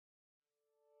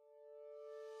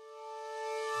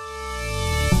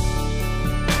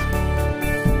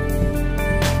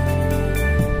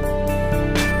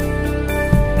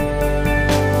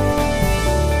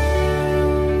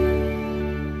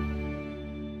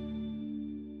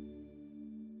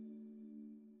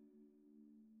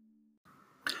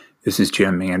This is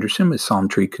Jim Anderson with Psalm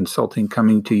Tree Consulting,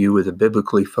 coming to you with a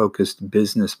biblically focused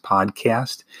business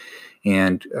podcast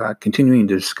and continuing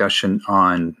the discussion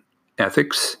on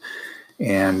ethics.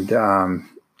 And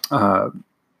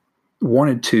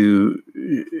wanted to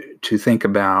think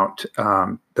about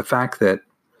the fact that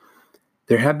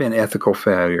there have been ethical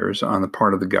failures on the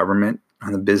part of the government,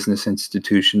 on the business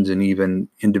institutions, and even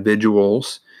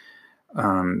individuals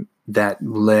that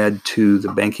led to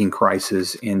the banking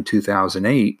crisis in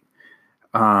 2008.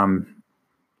 And,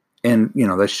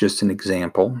 that's just an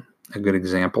example, a good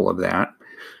example of that.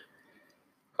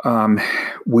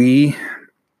 We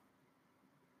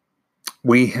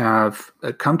have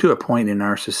come to a point in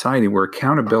our society where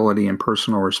accountability and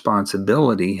personal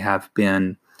responsibility have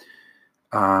been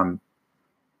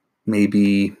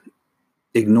maybe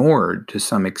ignored to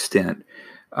some extent.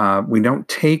 We don't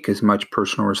take as much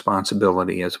personal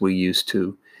responsibility as we used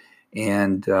to.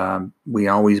 And we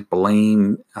always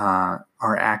blame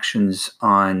our actions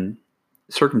on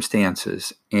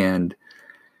circumstances, and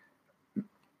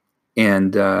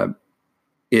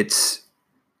it's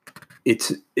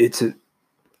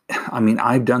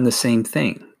I've done the same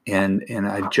thing, and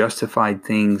I've justified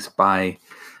things by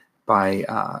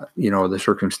the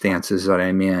circumstances that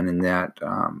I'm in, and that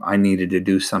I needed to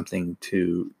do something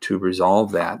to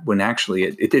resolve that, when actually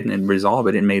it didn't resolve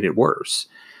it, it made it worse.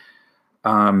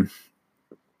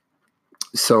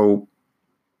 So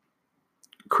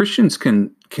Christians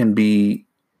can be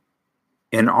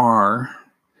and are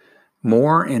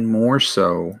more and more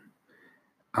so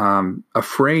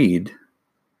afraid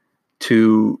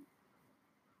to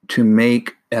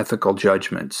make ethical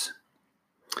judgments.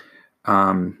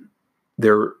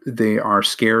 They are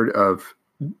scared of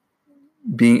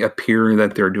appearing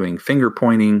that they're doing finger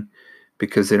pointing,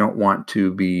 because they don't want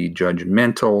to be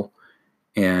judgmental,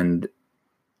 and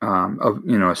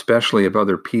especially of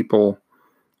other people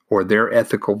or their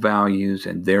ethical values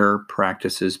and their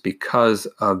practices, because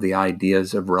of the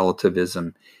ideas of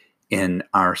relativism in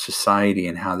our society,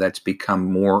 and how that's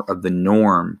become more of the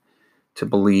norm, to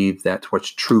believe that what's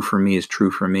true for me is true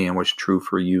for me, and what's true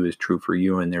for you is true for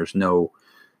you, and there's no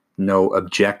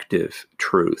objective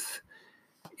truth.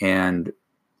 And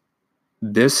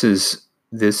this is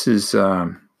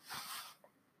a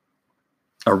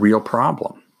real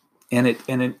problem. And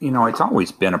it's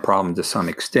always been a problem to some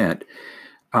extent,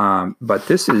 but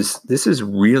this is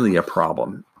really a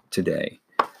problem today.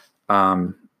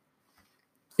 In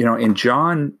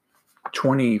John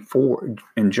 24,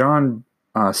 in John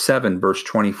 7, verse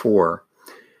 24,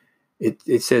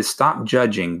 it says, "Stop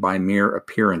judging by mere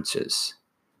appearances,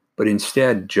 but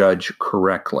instead judge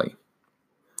correctly."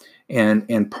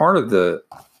 And part of the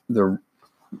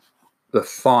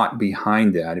thought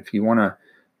behind that, if you want to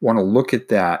look at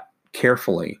that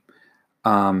carefully,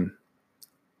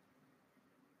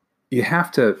 you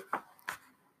have to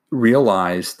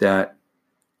realize that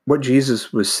what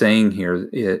Jesus was saying here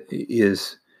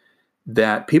is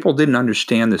that people didn't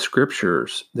understand the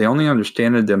scriptures. They only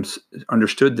understood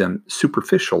them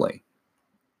superficially.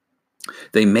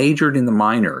 They majored in the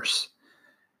minors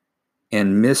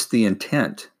and missed the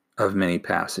intent of many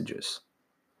passages.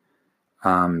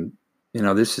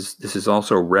 This is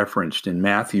also referenced in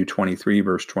Matthew 23,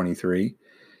 verse 23,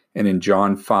 and in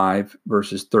John 5,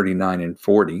 verses 39 and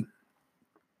 40.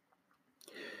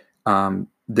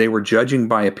 They were judging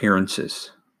by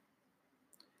appearances,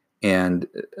 and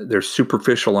their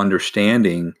superficial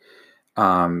understanding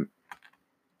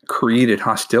created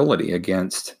hostility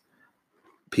against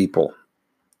people.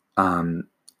 And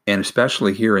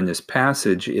especially here in this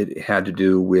passage, it had to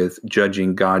do with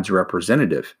judging God's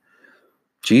representative,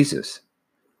 Jesus.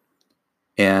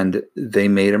 And they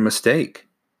made a mistake,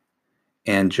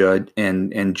 and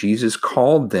Jesus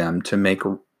called them to make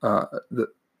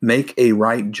a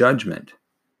right judgment.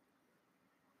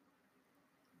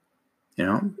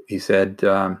 He said,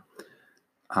 and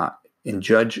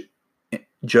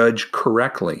judge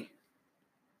correctly.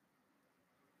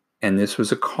 And this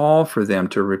was a call for them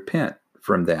to repent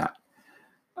from that.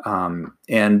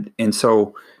 And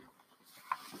so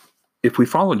if we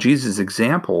follow Jesus'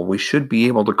 example, we should be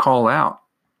able to call out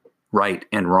right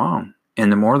and wrong.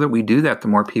 And the more that we do that, the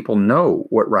more people know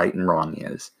what right and wrong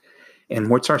is. And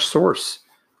what's our source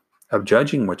of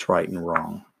judging what's right and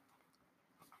wrong?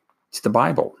 It's the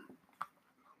Bible.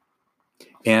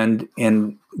 And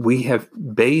we have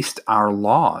based our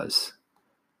laws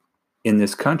in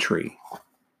this country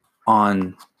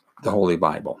on the Holy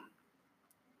Bible.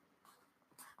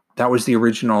 That was the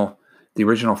original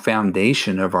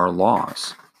foundation of our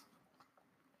laws.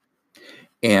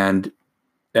 And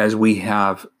as we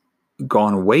have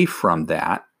gone away from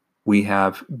that, we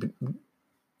have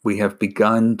we have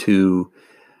begun to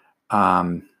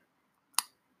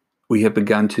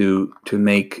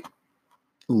make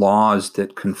laws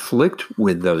that conflict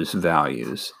with those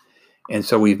values. And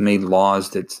so we've made laws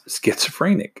that's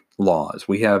schizophrenic laws.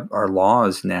 We have our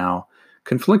laws now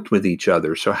conflict with each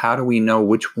other. So how do we know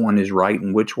which one is right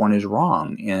and which one is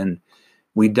wrong? And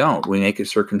we don't. We make it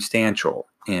circumstantial,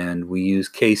 and we use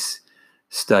case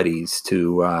studies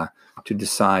to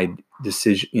decide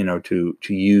to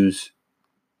use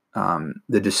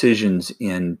the decisions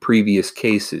in previous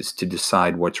cases to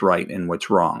decide what's right and what's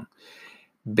wrong.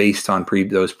 Based on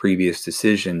those previous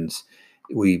decisions,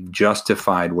 we've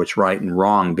justified what's right and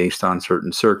wrong based on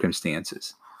certain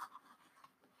circumstances.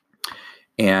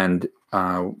 And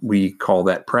we call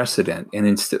that precedent. And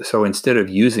instead of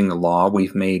using the law,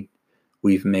 we've made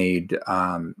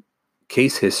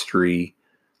case history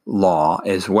law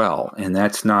as well, and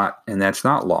that's not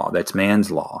law. That's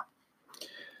man's law.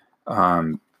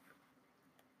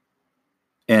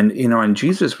 And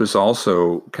Jesus was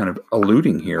also kind of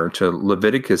alluding here to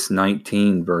Leviticus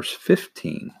 19, verse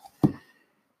 15,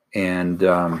 and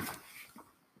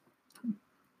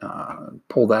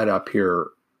pull that up here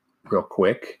real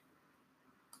quick.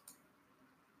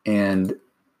 And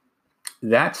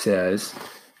that says,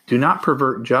 "Do not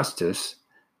pervert justice.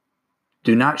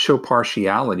 Do not show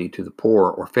partiality to the poor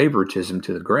or favoritism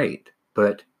to the great,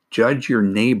 but judge your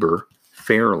neighbor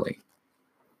fairly."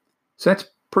 So that's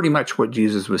pretty much what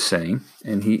Jesus was saying.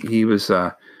 And he was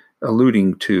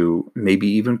alluding to, maybe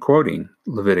even quoting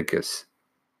Leviticus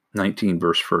 19,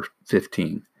 verse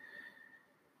 15.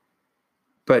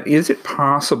 But is it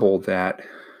possible that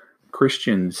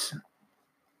Christians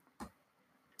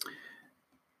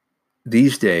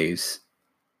these days,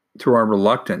 through our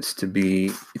reluctance to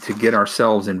get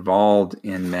ourselves involved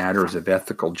in matters of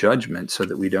ethical judgment so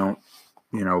that we don't,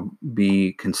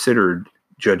 be considered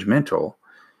judgmental,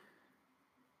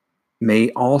 may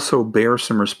also bear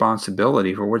some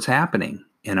responsibility for what's happening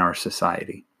in our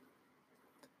society?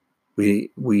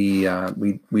 We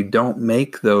don't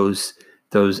make those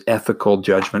ethical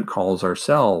judgment calls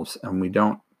ourselves, and we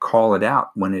don't call it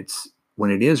out when it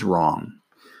is wrong.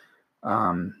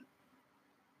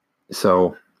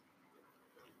 So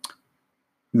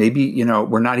maybe,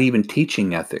 we're not even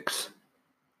teaching ethics.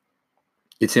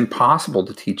 It's impossible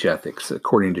to teach ethics,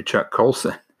 according to Chuck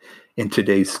Colson, in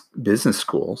today's business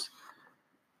schools.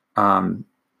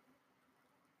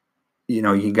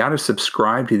 You got to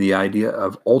subscribe to the idea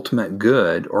of ultimate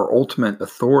good or ultimate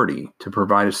authority to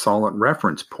provide a solid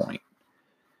reference point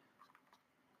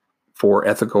for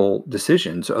ethical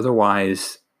decisions.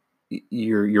 Otherwise,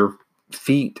 your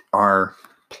feet are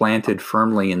planted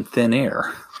firmly in thin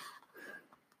air.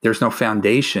 There's no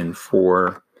foundation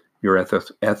for your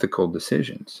ethical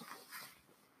decisions.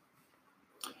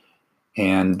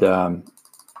 And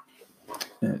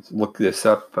let's look this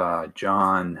up.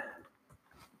 John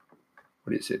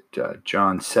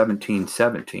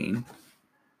 17:17.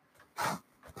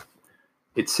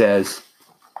 It says,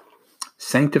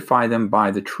 "Sanctify them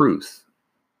by the truth.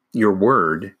 Your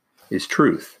word is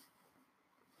truth."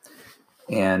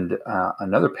 And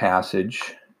another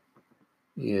passage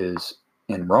is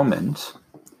in Romans,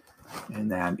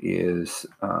 and that is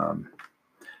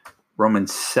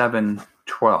Romans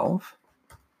 7:12.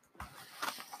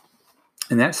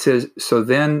 And that says, "So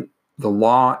then the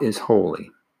law is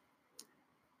holy.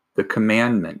 The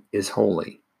commandment is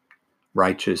holy,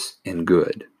 righteous, and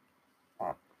good."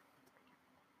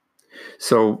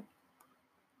 So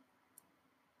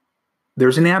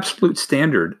there's an absolute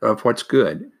standard of what's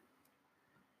good,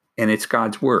 and it's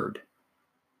God's word.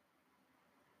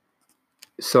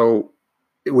 So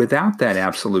without that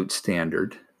absolute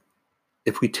standard,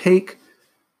 if we take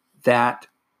that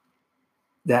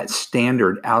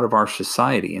standard out of our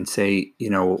society and say,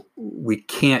 we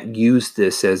can't use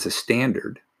this as a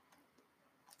standard,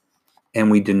 and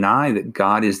we deny that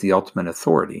God is the ultimate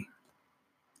authority,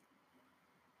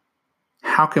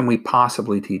 how can we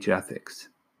possibly teach ethics?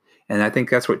 And I think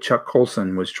that's what Chuck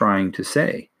Colson was trying to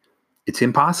say. It's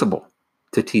impossible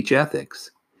to teach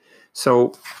ethics.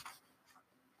 So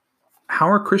how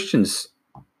are Christians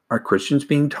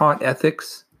being taught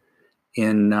ethics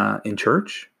in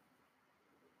church?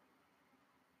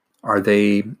 Are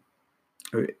they,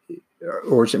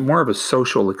 or is it more of a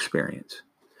social experience?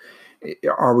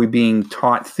 Are we being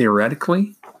taught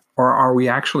theoretically, or are we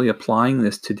actually applying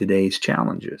this to today's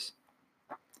challenges?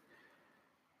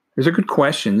 These are good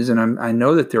questions, and I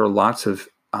know that there are lots of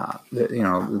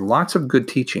good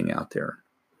teaching out there.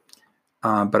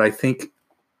 But I think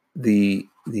the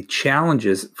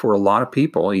challenges for a lot of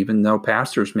people, even though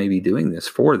pastors may be doing this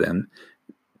for them,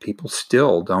 people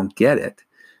still don't get it,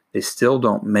 They still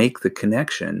don't make the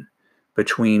connection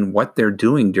between what they're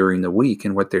doing during the week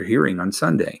and what they're hearing on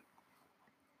Sunday.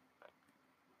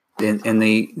 And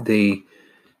they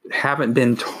haven't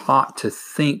been taught to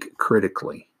think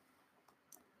critically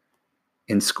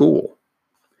in school.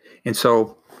 And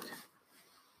so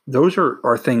those are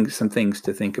some things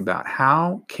to think about.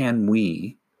 How can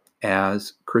we,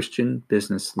 as Christian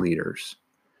business leaders,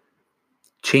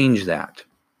 change that?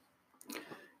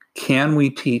 Can we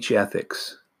teach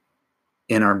ethics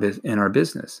in our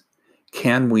business?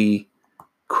 Can we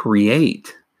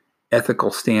create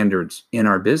ethical standards in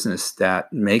our business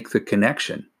that make the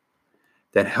connection,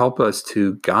 that help us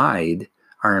to guide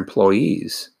our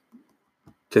employees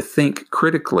to think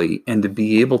critically and to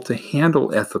be able to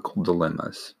handle ethical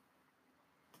dilemmas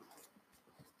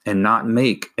and not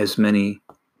make as many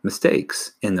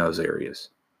mistakes in those areas?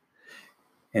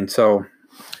 And so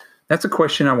that's a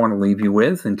question I want to leave you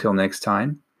with until next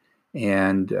time.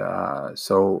 And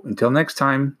so until next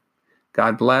time,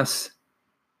 God bless,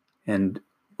 and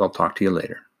we'll talk to you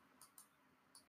later.